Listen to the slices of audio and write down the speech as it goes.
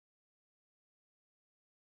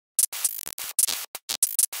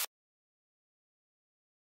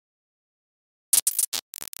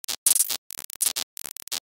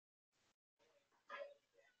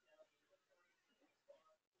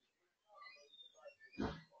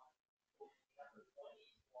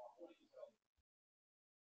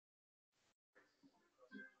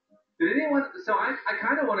Did anyone? So I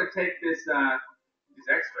kind of want to take this these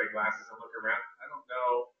X-ray glasses and look around. I don't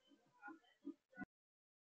know.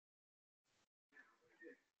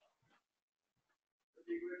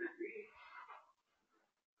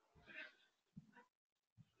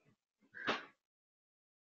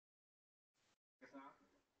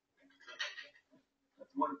 That's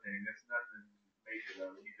one thing. That's nothing major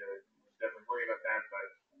though. We need to definitely worry about that. But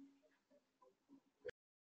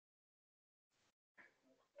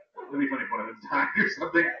it'll be funny if one of them died or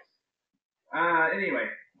something. Anyway,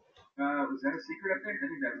 was that a secret up there? I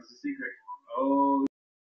think that was a secret. Oh.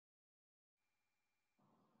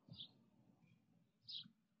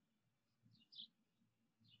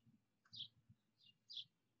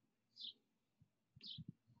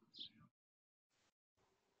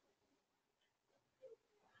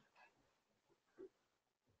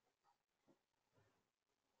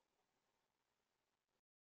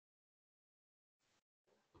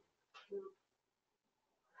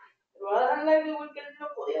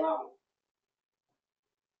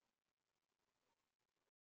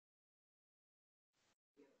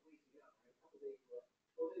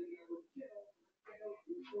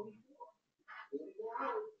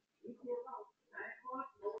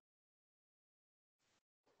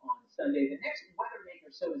 On Sunday, the next weather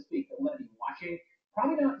maker, so to speak, that we're going to be watching,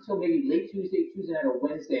 probably not until maybe late Tuesday night, or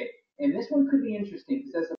Wednesday. And this one could be interesting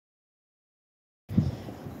because that's.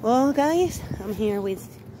 Well, guys, I'm here with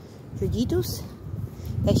Sergitos.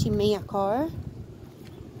 That she made a car.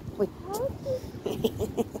 Wait.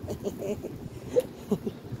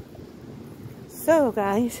 So,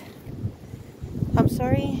 guys, I'm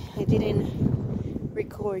sorry I didn't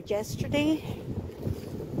record yesterday.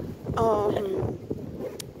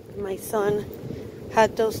 My son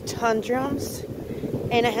had those tantrums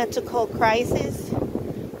and I had to call crisis,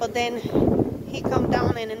 but then he come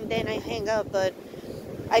down and then I hang up. But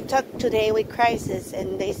I talked today with crisis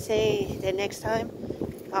and they say the next time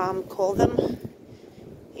call them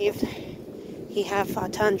if he have a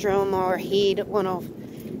tantrum or one of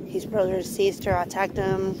his brother or sister attack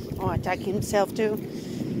them or attack himself too.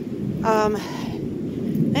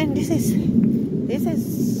 And this is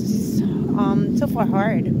so far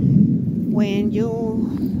hard when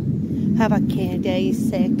you have a kid that is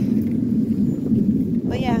sick.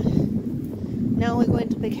 But yeah, now we're going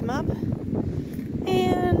to pick him up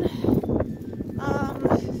and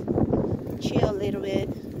chill a little bit.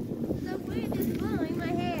 The wind is blowing my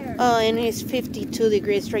hair. Oh, and it's 52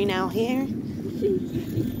 degrees right now here.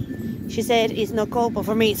 She said it's not cold, but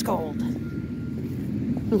for me it's cold.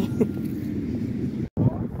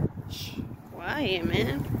 Quiet,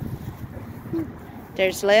 man.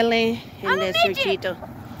 There's Lily and there's Sergito.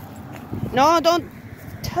 No, don't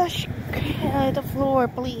touch the floor,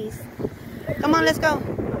 please. Come on, let's go.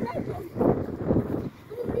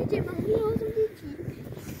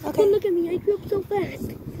 Okay. Look at me, I grew up so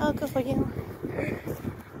fast. Oh, good for you.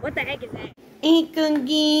 What the heck is that? Hey,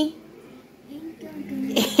 Cookie.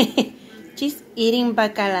 She's eating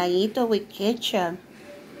bacalaíto with ketchup.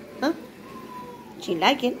 Huh? She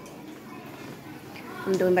like it.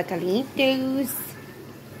 I'm doing bacalitos.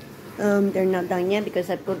 They're not done yet because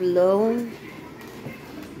I put low.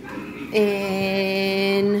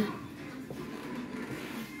 And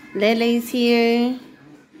Lele is here.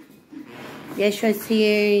 Yeshua is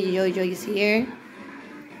here. Jojo is here.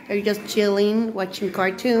 They're just chilling, watching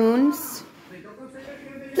cartoons.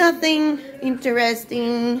 Nothing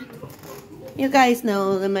interesting. You guys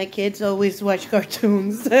know that my kids always watch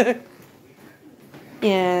cartoons.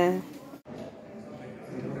 Yeah.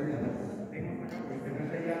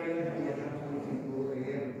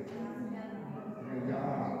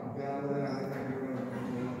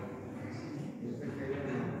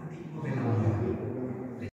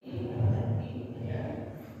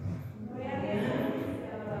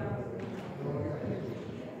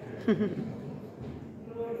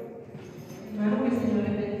 Hermano, que el Señor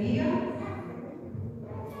les bendiga.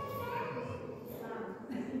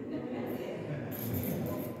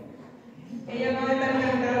 Ella va a estar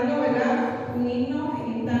cantando, ¿verdad? Un himno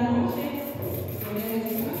en esta noche.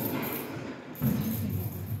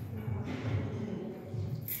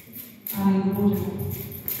 Aleluya.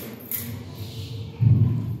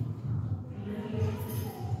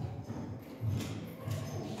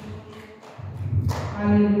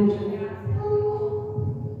 Aleluya.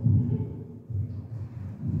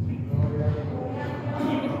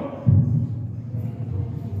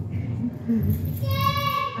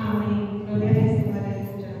 Amén. Gloria a Jesús. Aleluya.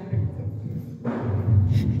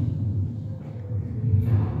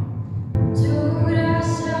 Tu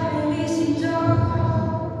gracia me visitó,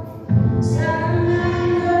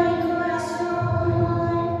 sanando mi corazón.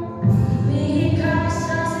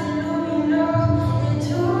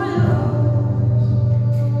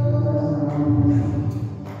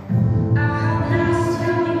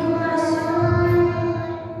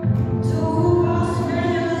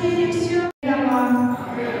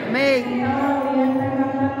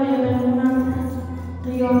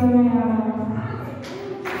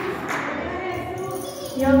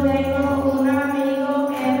 Yo tengo un amigo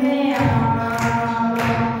que me ama,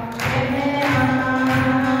 que me ama,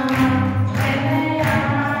 que me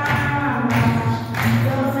ama.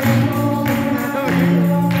 Yo tengo un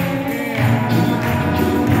amigo que me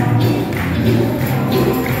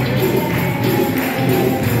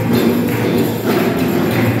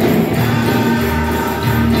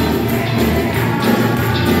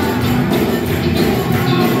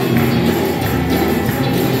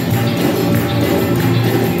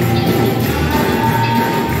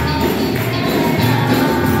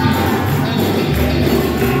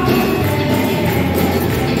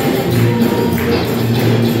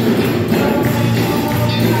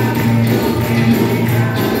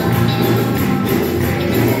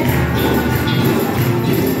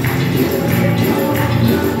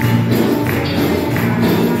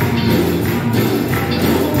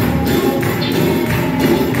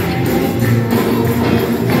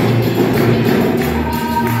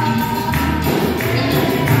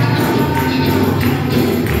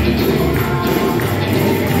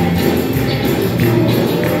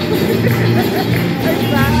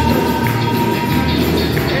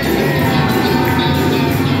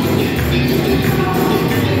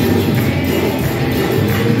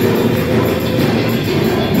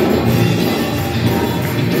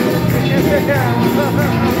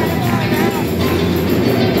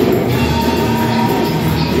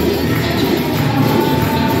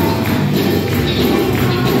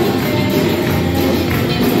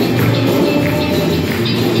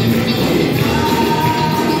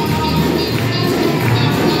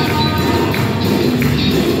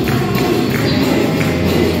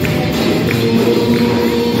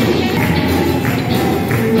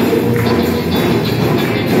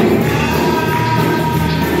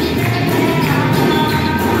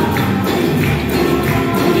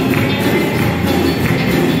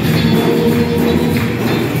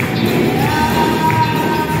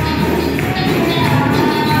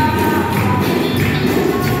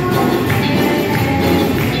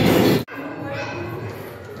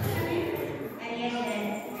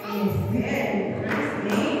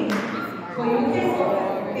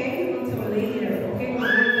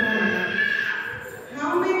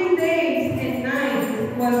How many days and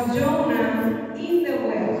nights was Jonah in the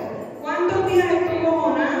well? ¿Cuántos días estuvo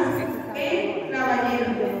Jonás en la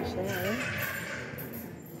ballena? No sé, a ver.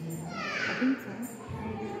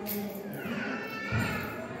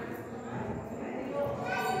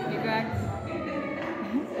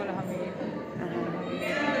 Con los amiguitos.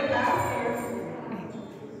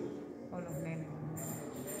 O los nenes.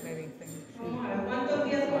 Me dicen. ¿Cuántos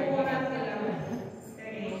días estuvo Jonás en la ballena?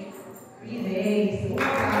 3 days.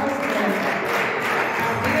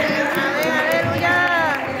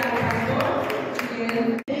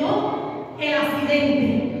 El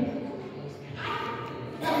accidente.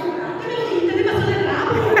 ¿Qué te pasó de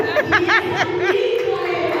rabo?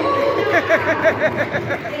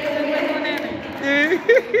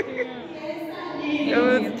 It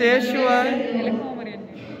was Joshua. Él es como muriendo.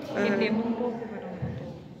 Entiendo un poco, pero no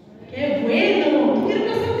todo. ¡Qué bueno! ¿Tú quieres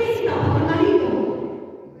una cervecita para tu hermanito?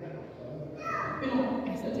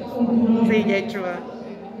 Sí, Joshua.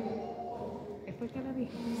 ¿Es porque la vi?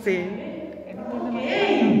 Sí. Él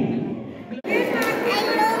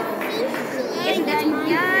entiende más.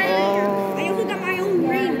 Oh. I also got my own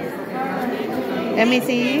ring. Let me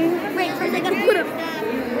see. Wait, first I gotta put a.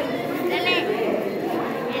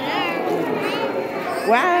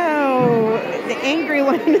 Wow, the angry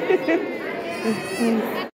one.